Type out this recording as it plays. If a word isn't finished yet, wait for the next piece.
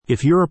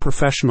If you're a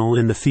professional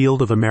in the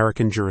field of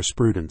American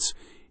jurisprudence,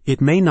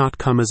 it may not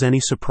come as any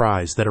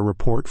surprise that a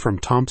report from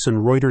Thomson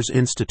Reuters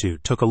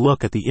Institute took a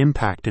look at the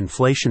impact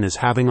inflation is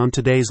having on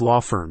today's law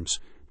firms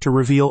to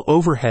reveal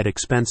overhead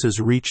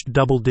expenses reached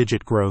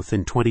double-digit growth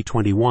in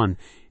 2021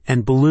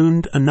 and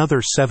ballooned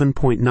another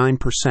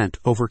 7.9%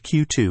 over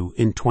Q2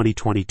 in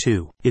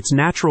 2022. It's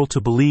natural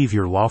to believe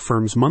your law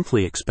firm's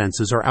monthly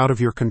expenses are out of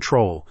your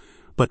control,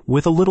 but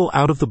with a little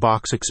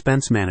out-of-the-box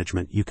expense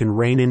management, you can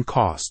rein in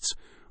costs.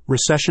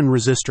 Recession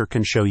Resistor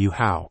can show you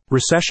how.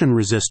 Recession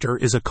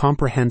Resistor is a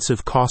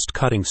comprehensive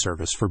cost-cutting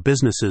service for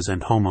businesses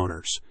and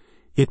homeowners.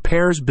 It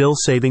pairs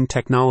bill-saving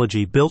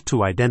technology built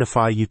to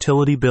identify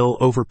utility bill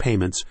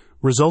overpayments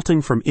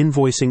resulting from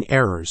invoicing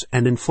errors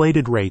and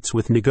inflated rates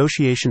with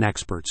negotiation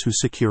experts who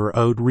secure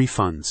owed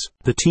refunds.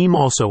 The team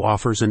also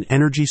offers an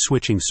energy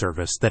switching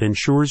service that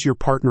ensures you're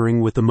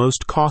partnering with the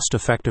most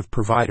cost-effective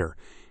provider,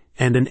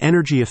 and an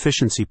energy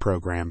efficiency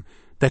program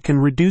that can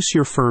reduce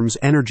your firm's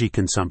energy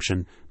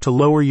consumption to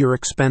lower your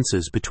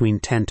expenses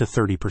between 10 to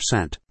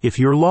 30%. If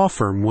your law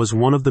firm was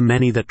one of the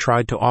many that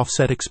tried to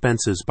offset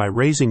expenses by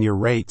raising your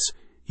rates,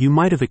 you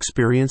might have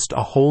experienced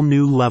a whole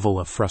new level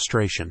of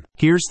frustration.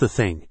 Here's the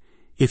thing.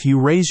 If you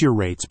raise your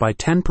rates by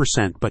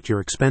 10% but your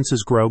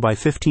expenses grow by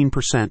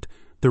 15%,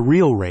 the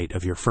real rate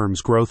of your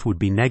firm's growth would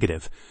be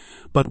negative.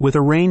 But with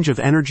a range of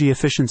energy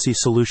efficiency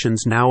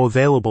solutions now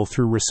available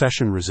through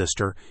Recession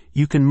Resistor,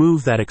 you can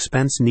move that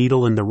expense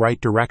needle in the right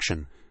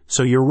direction,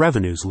 so your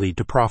revenues lead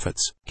to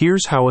profits.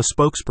 Here's how a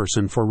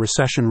spokesperson for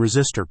Recession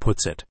Resistor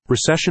puts it.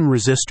 Recession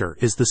Resistor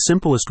is the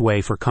simplest way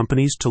for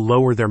companies to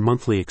lower their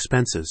monthly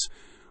expenses.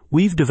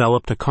 We've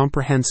developed a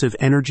comprehensive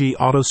energy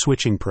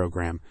auto-switching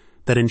program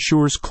that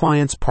ensures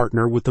clients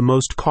partner with the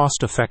most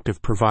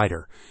cost-effective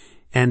provider,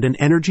 and an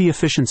energy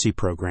efficiency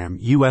program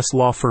U.S.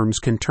 law firms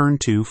can turn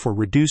to for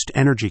reduced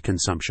energy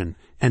consumption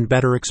and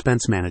better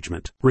expense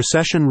management.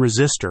 Recession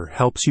Resistor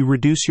helps you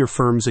reduce your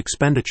firm's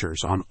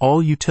expenditures on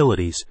all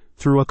utilities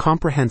through a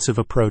comprehensive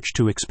approach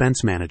to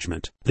expense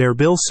management. Their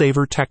bill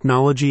saver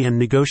technology and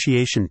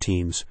negotiation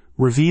teams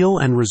reveal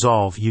and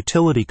resolve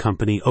utility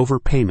company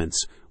overpayments,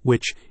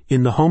 which,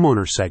 in the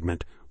homeowner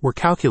segment, were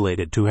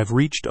calculated to have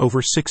reached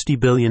over $60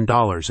 billion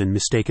in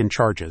mistaken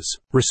charges.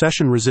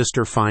 Recession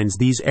Resistor finds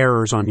these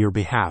errors on your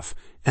behalf,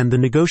 and the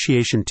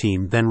negotiation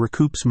team then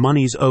recoups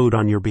monies owed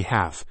on your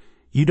behalf.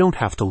 You don't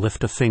have to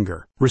lift a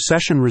finger.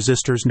 Recession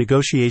Resistor's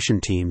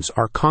negotiation teams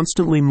are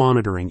constantly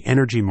monitoring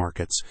energy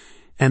markets,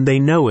 and they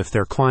know if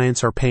their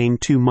clients are paying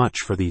too much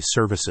for these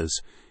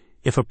services.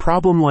 If a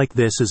problem like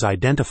this is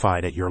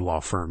identified at your law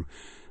firm,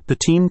 the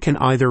team can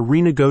either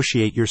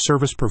renegotiate your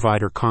service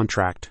provider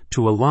contract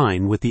to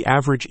align with the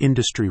average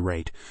industry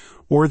rate,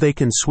 or they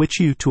can switch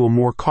you to a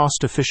more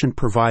cost-efficient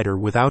provider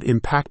without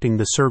impacting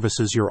the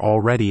services you're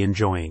already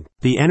enjoying.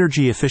 The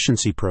energy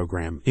efficiency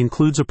program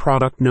includes a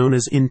product known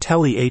as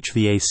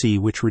IntelliHVAC,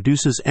 which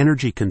reduces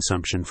energy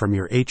consumption from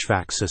your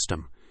HVAC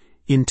system.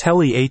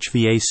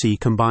 IntelliHVAC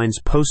combines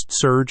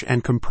post-surge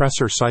and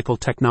compressor cycle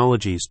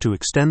technologies to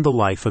extend the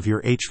life of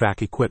your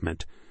HVAC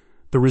equipment.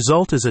 The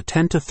result is a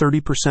 10 to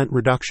 30%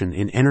 reduction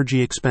in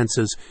energy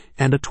expenses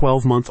and a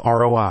 12-month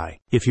ROI.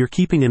 If you're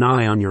keeping an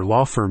eye on your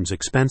law firm's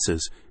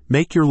expenses,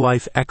 make your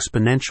life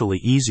exponentially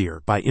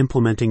easier by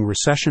implementing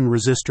Recession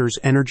Resistor's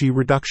energy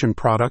reduction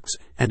products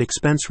and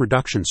expense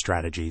reduction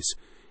strategies.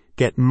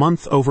 Get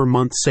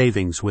month-over-month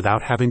savings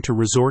without having to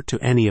resort to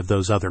any of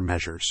those other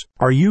measures.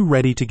 Are you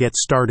ready to get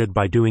started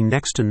by doing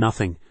next to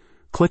nothing?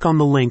 Click on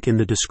the link in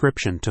the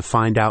description to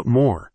find out more.